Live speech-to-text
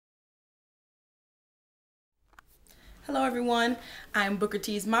Hello everyone, I'm Booker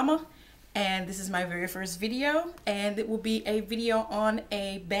T's mama and this is my very first video, and it will be a video on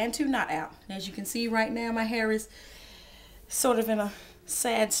a Bantu knot out. As you can see right now, my hair is sort of in a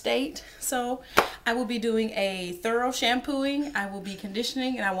sad state, so I will be doing a thorough shampooing, I will be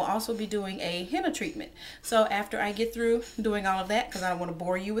conditioning, and I will also be doing a henna treatment. So after I get through doing all of that, because I don't want to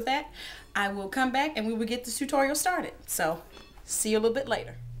bore you with that, I will come back and we will get this tutorial started. So see you a little bit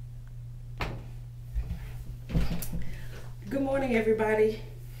later. Good morning everybody.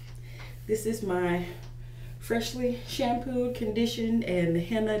 This is my freshly shampooed, conditioned, and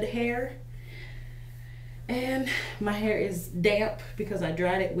hennaed hair. And my hair is damp because I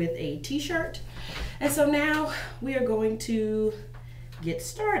dried it with a t-shirt. And so now we are going to get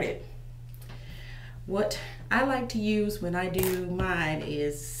started. What I like to use when I do mine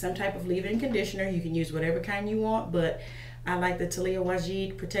is some type of leave-in conditioner. You can use whatever kind you want, but I like the Talia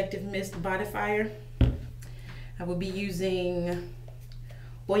Wajid Protective Mist Bodyfier. I will be using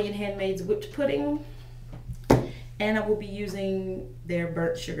Oyen Handmaid's Whipped Pudding, and I will be using their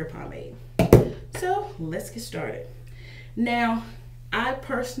burnt sugar pomade. So let's get started. Now, I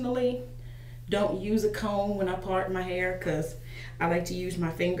personally don't use a comb when I part my hair because I like to use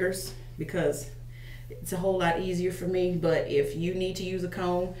my fingers because it's a whole lot easier for me. But if you need to use a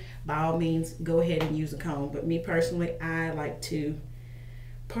comb, by all means, go ahead and use a comb. But me personally, I like to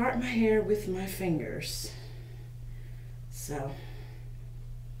part my hair with my fingers. So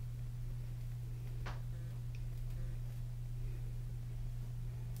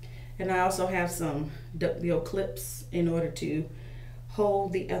and I also have some duckbill clips in order to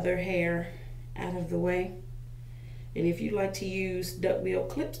hold the other hair out of the way. And if you like to use duckbill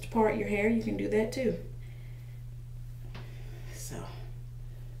clips to part your hair, you can do that too. So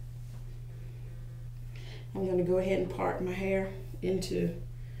I'm going to go ahead and part my hair into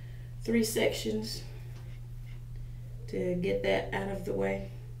 3 sections to get that out of the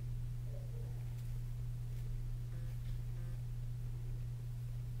way.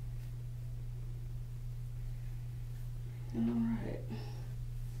 All right.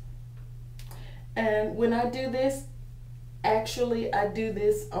 And when I do this, actually I do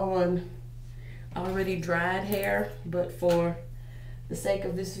this on already dried hair, but for the sake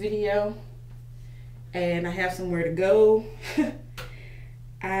of this video and I have somewhere to go,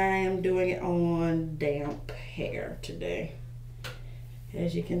 I am doing it on damp hair today.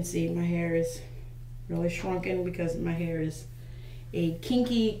 As you can see, my hair is really shrunken because my hair is a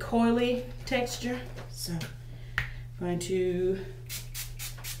kinky, coily texture. So I'm going to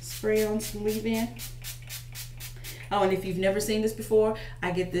spray on some leave-in. Oh, and if you've never seen this before,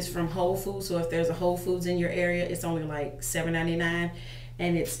 I get this from Whole Foods. So if there's a Whole Foods in your area, it's only like $7.99.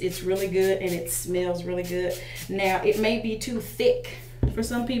 And it's really good and it smells really good. Now, it may be too thick for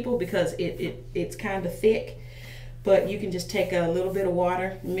some people because it's kind of thick, but you can just take a little bit of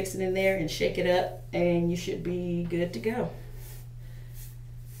water, mix it in there and shake it up, and you should be good to go.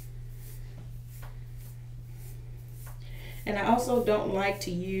 And I also don't like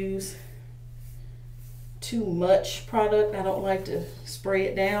to use too much product. I don't like to spray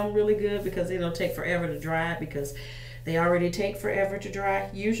it down really good because it'll take forever to dry, because they already take forever to dry.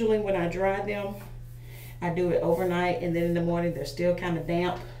 Usually when I dry them, I do it overnight, and then in the morning they're still kind of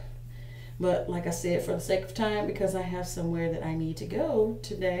damp. But like I said, for the sake of time, because I have somewhere that I need to go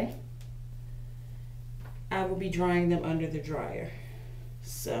today, I will be drying them under the dryer.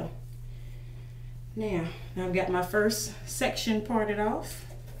 So now I've got my first section parted off.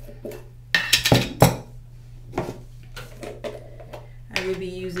 I will be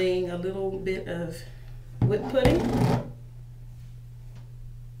using a little bit of whipped pudding.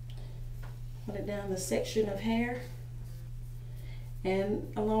 Put it down the section of hair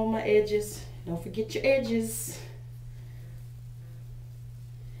and along my edges. Don't forget your edges.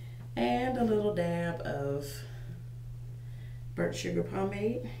 And a little dab of burnt sugar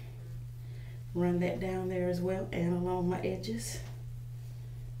pomade. Run that down there as well and along my edges.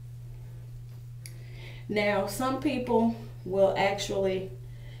 Now, some people will actually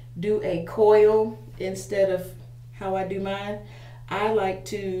do a coil instead of how I do mine. I like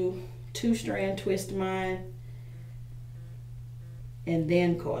to 2-strand twist mine and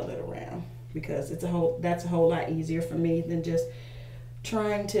then coil it around because that's a whole lot easier for me than just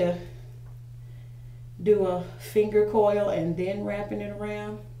trying to do a finger coil and then wrapping it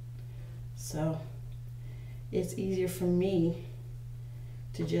around. So it's easier for me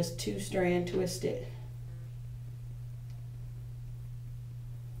to just 2-strand twist it.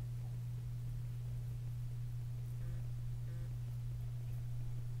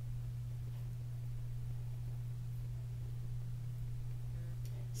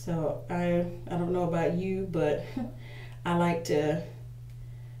 So I don't know about you, but I like to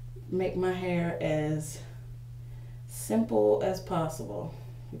make my hair as simple as possible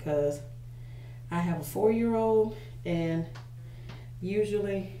because I have a 4-year-old and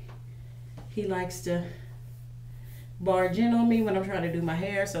usually he likes to barge in on me when I'm trying to do my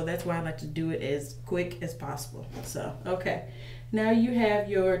hair, so that's why I like to do it as quick as possible. So, okay. Now you have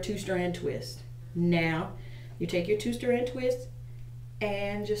your 2-strand twist. Now you take your 2-strand twist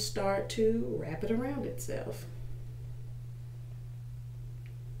and just start to wrap it around itself.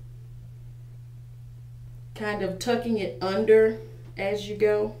 Kind of tucking it under as you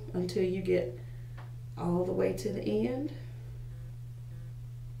go until you get all the way to the end.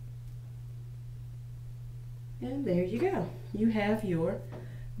 And there you go. You have your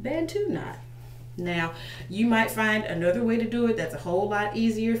Bantu knot. Now, you might find another way to do it that's a whole lot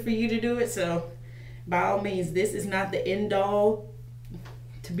easier for you to do it. So, by all means, this is not the end all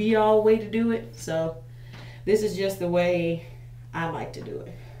to be all way to do it. So, this is just the way I like to do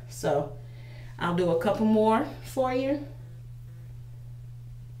it. So, I'll do a couple more for you.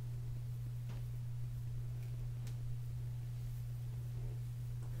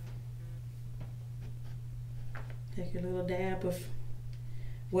 Take your little dab of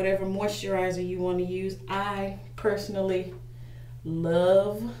whatever moisturizer you want to use. I personally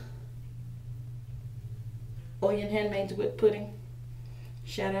love Oyen Handmade with Pudding.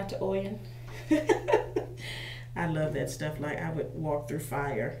 Shout out to Oyen. I love that stuff. Like, I would walk through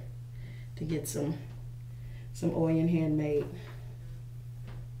fire to get some Oyen Handmade.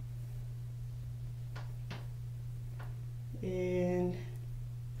 And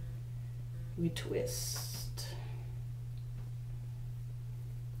we twist.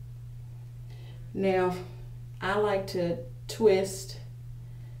 Now, I like to twist.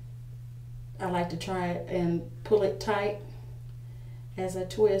 I like to try it and pull it tight as I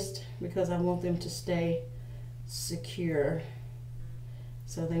twist because I want them to stay secure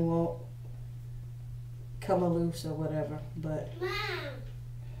so they won't come loose or whatever. But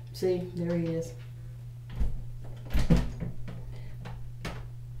see, there he is.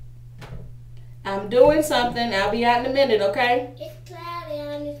 I'm doing something. I'll be out in a minute, okay? It's cloudy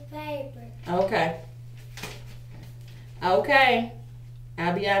on this paper. Okay. Okay.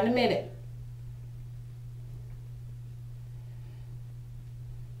 I'll be out in a minute.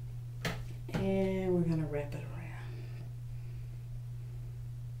 And we're going to wrap it around.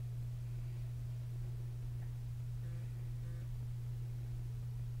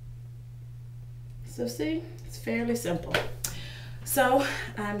 So see, it's fairly simple. So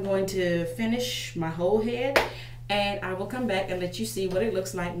I'm going to finish my whole head and I will come back and let you see what it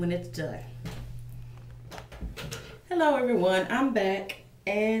looks like when it's done. Hello everyone, I'm back,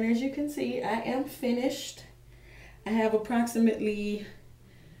 and as you can see, I am finished. I have approximately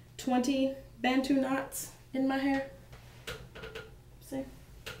 20 Bantu knots in my hair. See?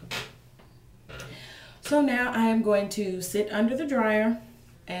 So now I am going to sit under the dryer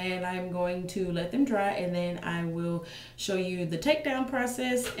and I'm going to let them dry, and then I will show you the takedown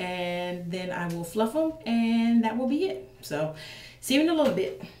process, and then I will fluff them, and that will be it. So see you in a little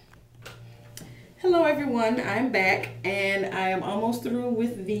bit. Hello everyone, I'm back and I am almost through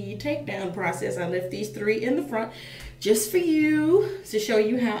with the takedown process. I left these 3 in the front just for you to show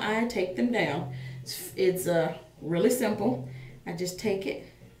you how I take them down. It's really simple. I just take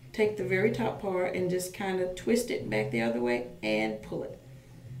the very top part and just kind of twist it back the other way and pull it.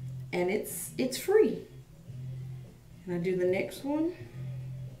 And it's free. And I do the next one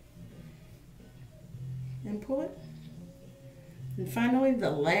and pull it. And finally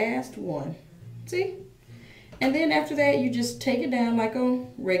the last one. See? And then after that, you just take it down like a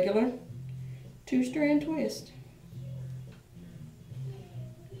regular 2-strand twist.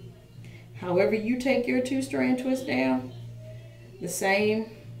 However you take your 2-strand twist down, the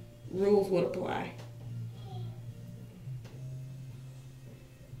same rules would apply.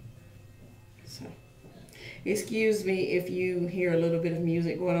 So, excuse me if you hear a little bit of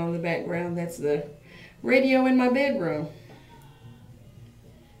music going on in the background. That's the radio in my bedroom.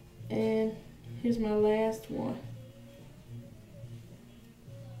 And here's my last one.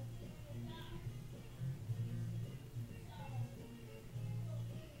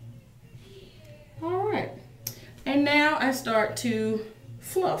 All right. And now I start to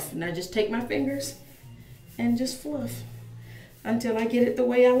fluff. And I just take my fingers and just fluff until I get it the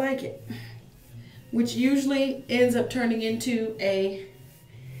way I like it, which usually ends up turning into a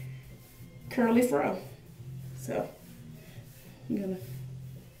curly fro. So I'm gonna.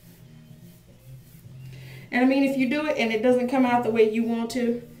 And I mean, if you do it and it doesn't come out the way you want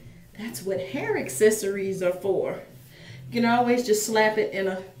to, that's what hair accessories are for. You can always just slap it in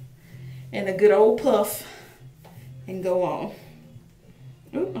and a good old puff and go on.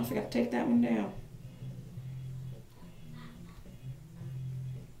 Oop, I forgot to take that one down.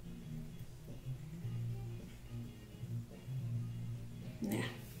 Now.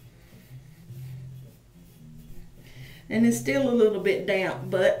 And it's still a little bit damp,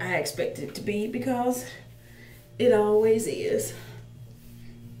 but I expect it to be because it always is.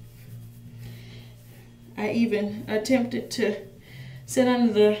 I even attempted to sit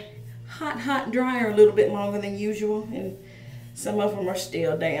under the hot dryer a little bit longer than usual, and some of them are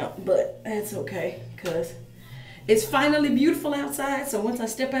still damp, but that's okay because it's finally beautiful outside. So once I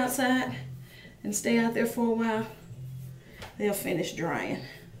step outside and stay out there for a while, they'll finish drying.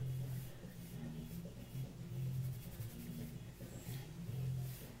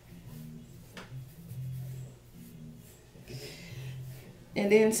 And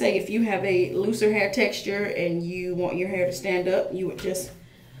then say if you have a looser hair texture and you want your hair to stand up, you would just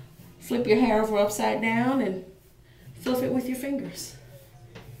flip your hair over upside down and fluff it with your fingers.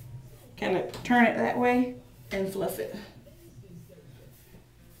 Kind of turn it that way and fluff it.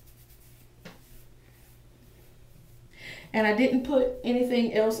 And I didn't put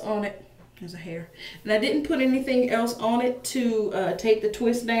anything else on it. There's a hair. And I didn't put anything else on it to take the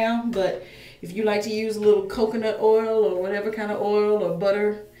twist down, but if you like to use a little coconut oil or whatever kind of oil or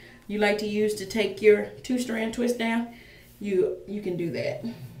butter you like to use to take your 2-strand twist down, you can do that.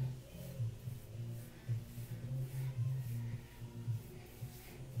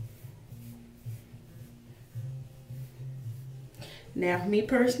 Now, me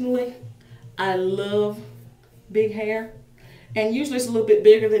personally, I love big hair, and usually it's a little bit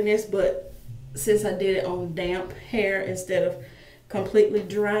bigger than this, but since I did it on damp hair instead of completely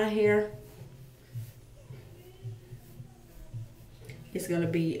dry hair, it's going to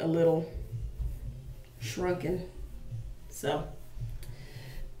be a little shrunken. So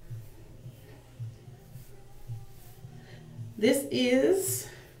this is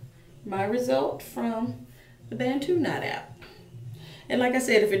my result from the Bantu Knot Out. And like I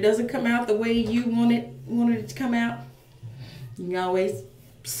said, if it doesn't come out the way you wanted it to come out, you can always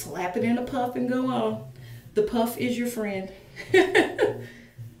slap it in a puff and go on. The puff is your friend.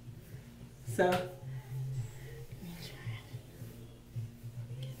 So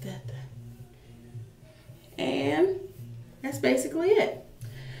and that's basically it.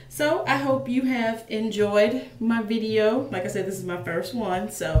 So I hope you have enjoyed my video. Like I said, this is my first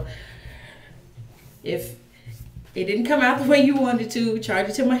one, so if it didn't come out the way you wanted to, charge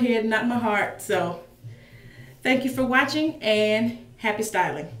it to my head, not my heart. So thank you for watching and happy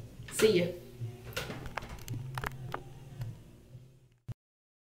styling. See you.